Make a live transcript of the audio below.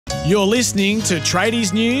You're listening to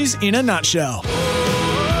Tradies News in a nutshell.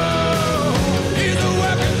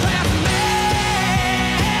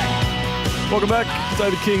 Welcome back.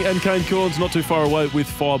 David King and Kane Corns not too far away with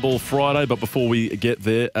Fireball Friday. But before we get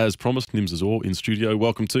there, as promised, Nims Azoor in studio.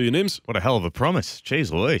 Welcome to you, Nims. What a hell of a promise.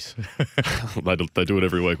 Jeez Louise. They do it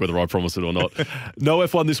every week, whether I promise it or not. No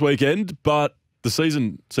F1 this weekend, but the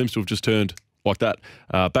season seems to have just turned like that.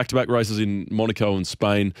 Back-to-back races in Monaco and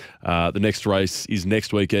Spain. The next race is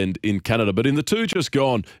next weekend in Canada. But in the two just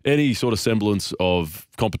gone, any sort of semblance of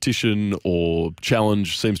competition or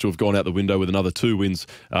challenge seems to have gone out the window with another 2 wins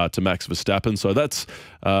to Max Verstappen. So that's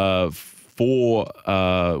 4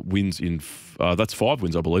 wins in... that's 5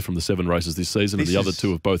 wins, I believe, from the 7 races this season, and the other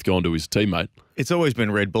 2 have both gone to his teammate. It's always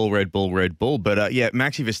been Red Bull, Red Bull, Red Bull. But yeah,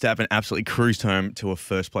 Maxi Verstappen absolutely cruised home to a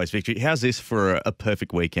first-place victory. How's this for a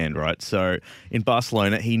perfect weekend, right? So in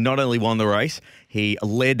Barcelona, he not only won the race, he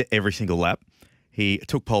led every single lap, he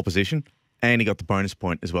took pole position, and he got the bonus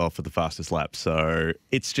point as well for the fastest lap. So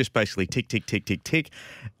it's just basically tick, tick, tick, tick, tick.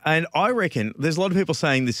 And I reckon there's a lot of people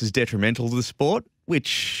saying this is detrimental to the sport,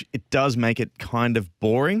 which it does make it kind of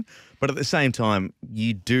boring. But at the same time,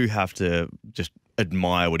 you do have to just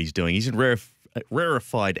admire what he's doing. He's in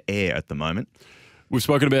rarefied air at the moment. We've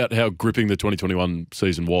spoken about how gripping the 2021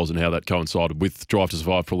 season was and how that coincided with Drive to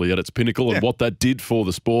Survive probably at its pinnacle and what that did for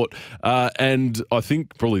the sport. And I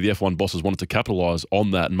think probably the F1 bosses wanted to capitalise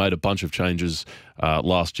on that and made a bunch of changes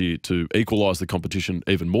last year to equalise the competition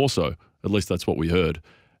even more so. At least that's what we heard.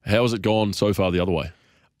 How has it gone so far the other way?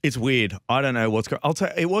 It's weird. I don't know what's going on. I'll tell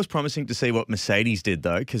you, it was promising to see what Mercedes did,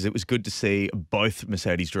 though, because it was good to see both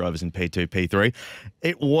Mercedes drivers in P2, P3.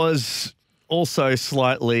 It was also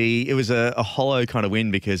slightly, it was a hollow kind of win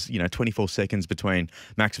because, 24 seconds between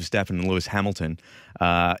Max Verstappen and Lewis Hamilton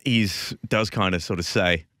does kind of sort of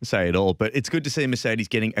say it all. But it's good to see Mercedes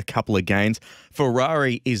getting a couple of gains.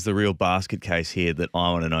 Ferrari is the real basket case here that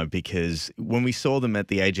I want to know, because when we saw them at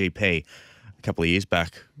the AGP a couple of years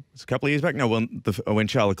back, No, when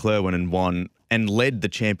Charles Leclerc went and won and led the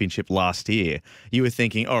championship last year, you were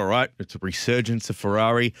thinking, all right, it's a resurgence of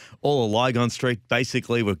Ferrari. All of Lygon Street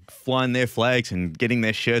basically were flying their flags and getting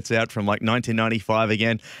their shirts out from like 1995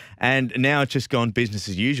 again. And now it's just gone business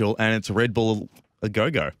as usual, and it's Red Bull a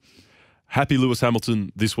go-go. Happy Lewis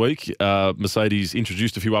Hamilton this week. Mercedes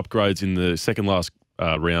introduced a few upgrades in the second last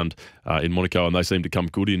round in Monaco, and they seemed to come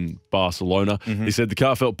good in Barcelona. He said the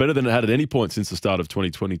car felt better than it had at any point since the start of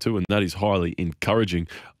 2022, and that is highly encouraging.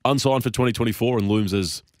 Unsigned for 2024 and looms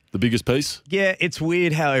as the biggest piece. Yeah, it's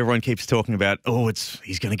weird how everyone keeps talking about,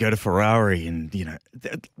 he's going to go to Ferrari, and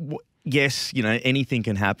yes, anything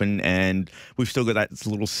can happen, and we've still got that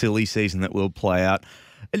little silly season that will play out.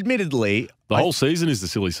 Admittedly, the whole season is the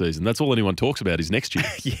silly season. That's all anyone talks about is next year.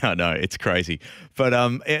 Yeah, I know. It's crazy. But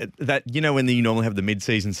when you normally have the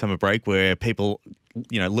mid-season summer break where people,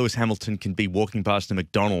 Lewis Hamilton can be walking past a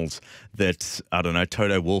McDonald's that, I don't know,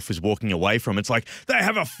 Toto Wolff is walking away from. It's like they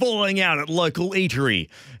have a falling out at local eatery.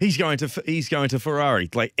 He's going to Ferrari.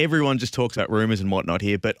 Like, everyone just talks about rumours and whatnot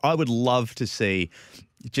here. But I would love to see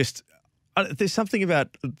just there's something about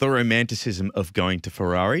the romanticism of going to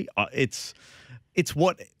Ferrari.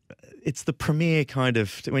 It's the premier kind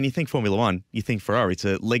of, when you think Formula One, you think Ferrari. It's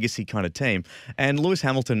a legacy kind of team. And Lewis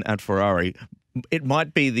Hamilton at Ferrari, it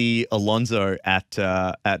might be the Alonso at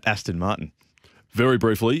Aston Martin. Very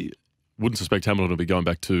briefly, wouldn't suspect Hamilton will be going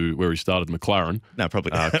back to where he started, McLaren. No,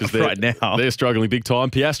 probably right now. They're struggling big time.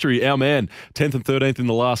 Piastri, our man, 10th and 13th in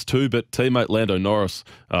the last 2, but teammate Lando Norris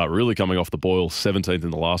really coming off the boil, 17th in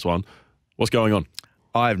the last one. What's going on?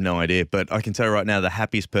 I have no idea, but I can tell you right now the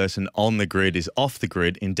happiest person on the grid is off the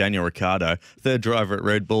grid in Daniel Ricciardo, third driver at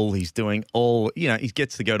Red Bull. He's doing he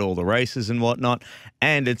gets to go to all the races and whatnot,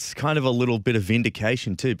 and it's kind of a little bit of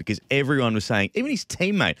vindication too, because everyone was saying, even his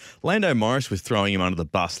teammate, Lando Norris, was throwing him under the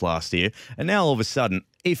bus last year, and now all of a sudden,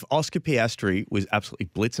 if Oscar Piastri was absolutely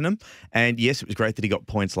blitzing him, and yes, it was great that he got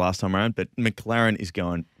points last time around, but McLaren is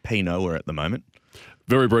going P nowhere at the moment.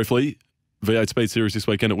 Very briefly, V8 Speed Series this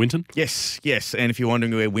weekend at Winton? Yes. And if you're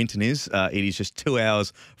wondering where Winton is, it is just 2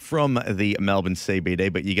 hours from the Melbourne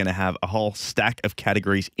CBD, but you're going to have a whole stack of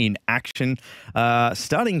categories in action,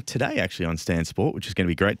 starting today, actually, on Stan Sport, which is going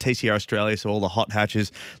to be great. TCR Australia, so all the hot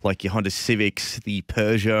hatches, like your Honda Civics, the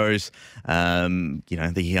Peugeots, the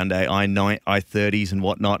Hyundai i30s and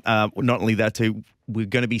whatnot. Not only that, too, we're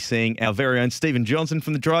going to be seeing our very own Stephen Johnson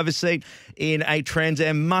from the driver's seat in a Trans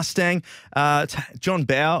Am Mustang. John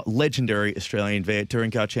Bowe, legendary Australian V8 touring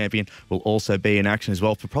car champion, will also be in action as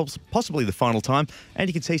well for possibly the final time. And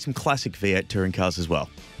you can see some classic V8 touring cars as well.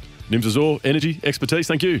 Nims Azoor, energy, expertise,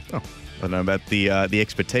 thank you. Oh. I don't know about the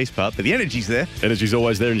expertise part, but the energy's there. Energy's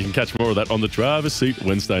always there, and you can catch more of that on the driver's seat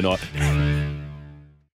Wednesday night.